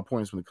agree on all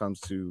points when it comes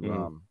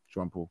to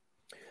Jordan Poole.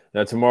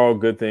 Now tomorrow,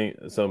 good thing.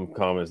 Some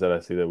comments that I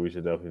see that we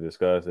should definitely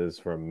discuss is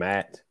from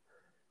Matt.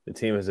 The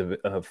team has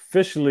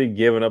officially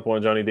given up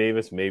on Johnny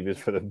Davis. Maybe it's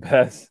for the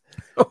best.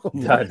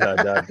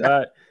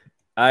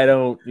 I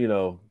don't,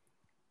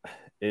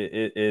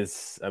 it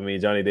is. I mean,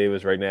 Johnny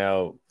Davis right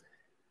now,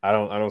 I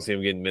don't see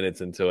him getting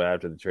minutes until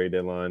after the trade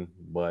deadline.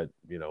 But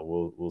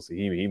we'll see.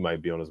 He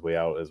might be on his way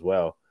out as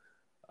well.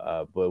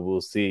 But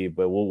we'll see.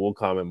 But we'll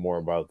comment more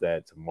about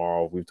that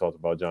tomorrow. We've talked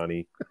about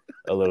Johnny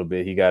a little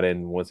bit. He got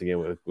in once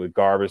again with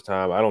garbage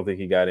time. I don't think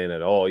he got in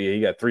at all. Yeah,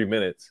 he got 3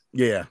 minutes.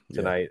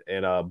 Tonight,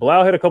 and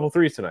Blau hit a couple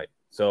threes tonight.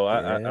 So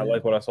I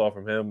like what I saw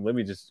from him. Let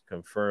me just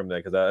confirm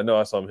that, because I know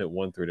I saw him hit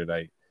 1 3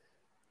 tonight.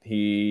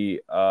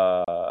 He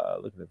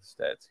looking at the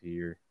stats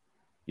here.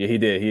 Yeah, he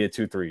did. He had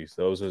 2 threes.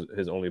 Those were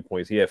his only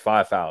points. He had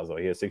 5 fouls though.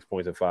 He had 6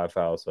 points and 5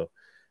 fouls. So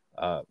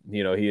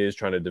he is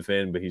trying to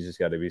defend, but he's just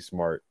got to be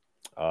smart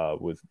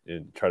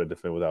and try to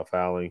defend without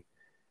fouling.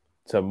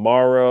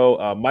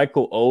 Tomorrow,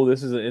 Michael O.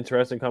 This is an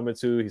interesting comment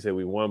too. He said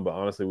we won, but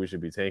honestly, we should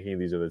be tanking.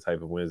 These are the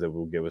type of wins that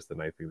will give us the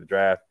 9th pick of the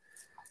draft.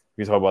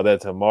 We can talk about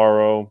that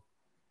tomorrow.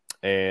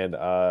 And,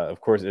 of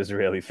course,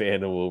 Israeli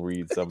Fandom will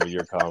read some of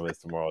your comments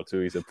tomorrow, too.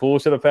 He said, Poole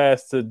should have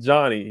passed to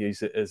Johnny. He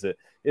said,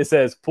 it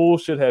says Poole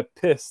should have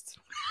pissed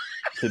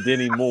to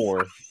Denny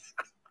Moore.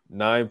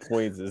 9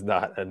 points is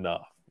not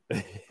enough.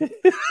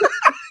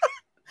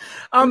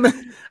 I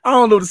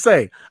don't know what to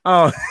say.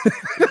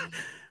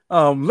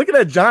 Looking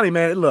at Johnny,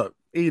 man, look,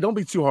 don't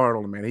be too hard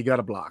on him, man. He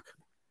got a block.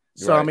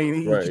 So, right, I mean,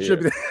 he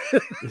contributed. Yeah.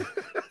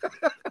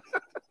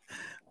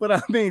 But,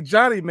 I mean,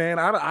 Johnny, man,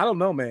 I don't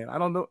know, man. I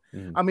don't know.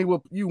 I mean,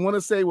 what you want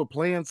to say with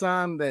playing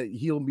time that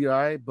he'll be all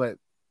right, but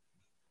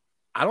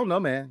I don't know,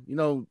 man.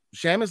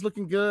 Shaman's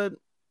looking good,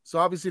 so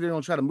obviously they're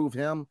going to try to move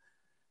him.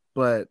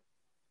 But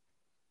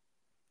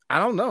I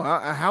don't know.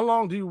 How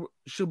long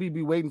should we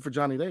be waiting for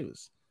Johnny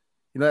Davis?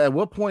 At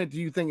what point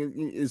do you think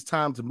it's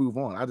time to move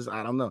on?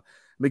 I don't know,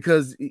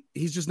 because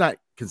he's just not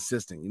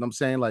consistent. You know what I'm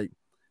saying? Like,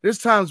 there's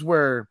times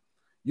where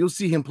you'll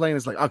see him playing.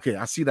 It's like, okay,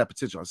 I see that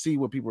potential. I see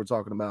what people are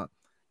talking about.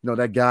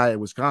 That guy at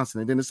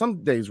Wisconsin. And then there's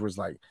some days where it's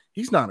like,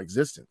 he's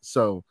non-existent.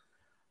 So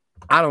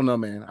I don't know,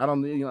 man.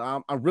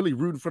 I'm really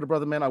rooting for the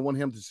brother, man. I want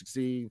him to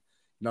succeed.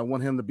 I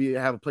want him to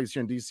have a place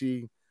here in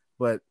DC,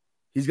 but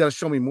he's got to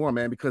show me more,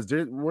 man, because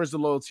where's the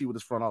loyalty with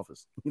his front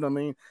office? You know what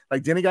I mean?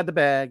 Like, Denny got the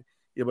bag.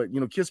 Yeah, but,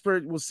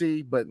 Kispert, we'll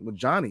see. But with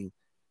Johnny,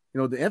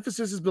 the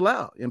emphasis is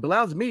Bilal. And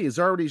Bilal, to me, has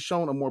already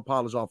shown a more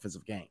polished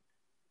offensive game.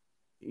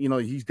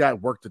 He's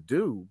got work to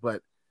do.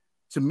 But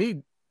to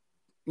me,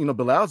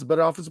 Bilal's a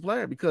better offensive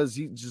player because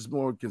he's just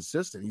more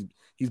consistent.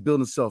 He's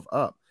building himself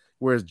up.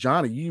 Whereas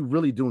Johnny, you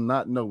really do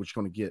not know what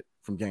you're going to get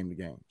from game to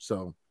game.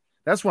 So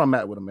that's where I'm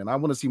at with him, man. I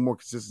want to see more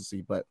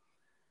consistency, but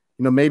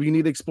maybe you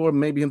need to explore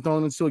maybe him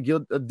throwing into a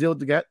deal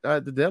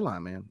at the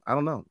deadline, man. I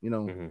don't know,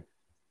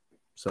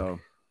 So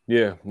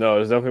yeah, no,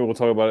 there's definitely we'll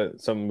talk about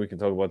it. Something we can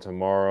talk about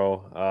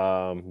tomorrow.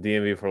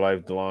 DMV for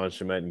life, DeLon,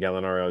 Shamet, and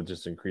Gallinari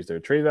just increased their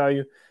trade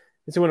value.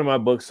 It's one of my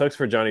books. Sucks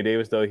for Johnny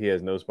Davis, though. He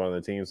has no spot on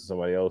the team, so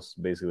somebody else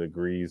basically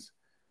agrees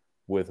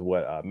with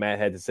what Matt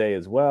had to say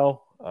as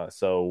well.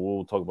 So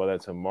we'll talk about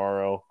that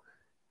tomorrow.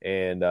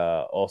 And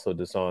also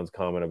Deshaun's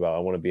comment about I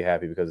want to be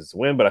happy because it's a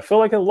win, but I feel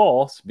like a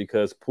loss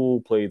because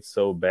Poole played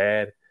so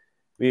bad.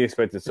 we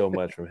expected so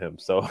much from him.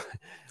 So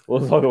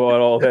we'll talk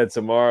about all that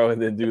tomorrow and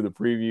then do the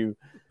preview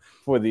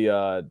for the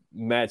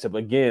matchup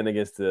again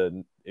against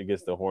the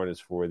Hornets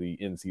for the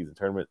in-season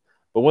tournament.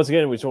 But once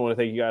again, we just want to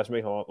thank you guys for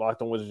making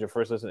Locked On Wizards your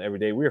first listen every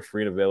day. We are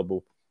free and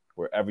available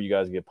wherever you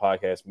guys get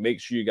podcasts.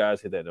 Make sure you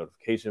guys hit that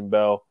notification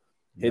bell.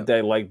 Hit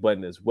that like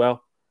button as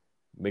well.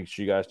 Make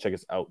sure you guys check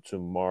us out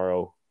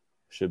tomorrow.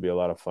 Should be a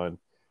lot of fun.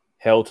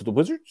 Hail to the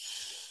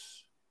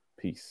Wizards.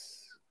 Peace.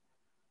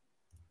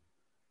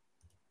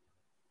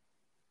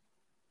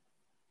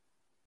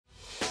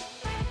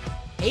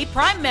 Hey,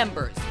 Prime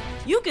members,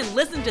 you can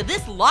listen to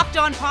this Locked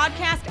On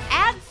podcast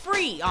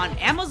ad-free on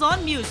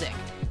Amazon Music.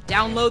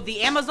 Download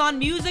the Amazon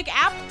Music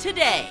app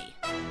today.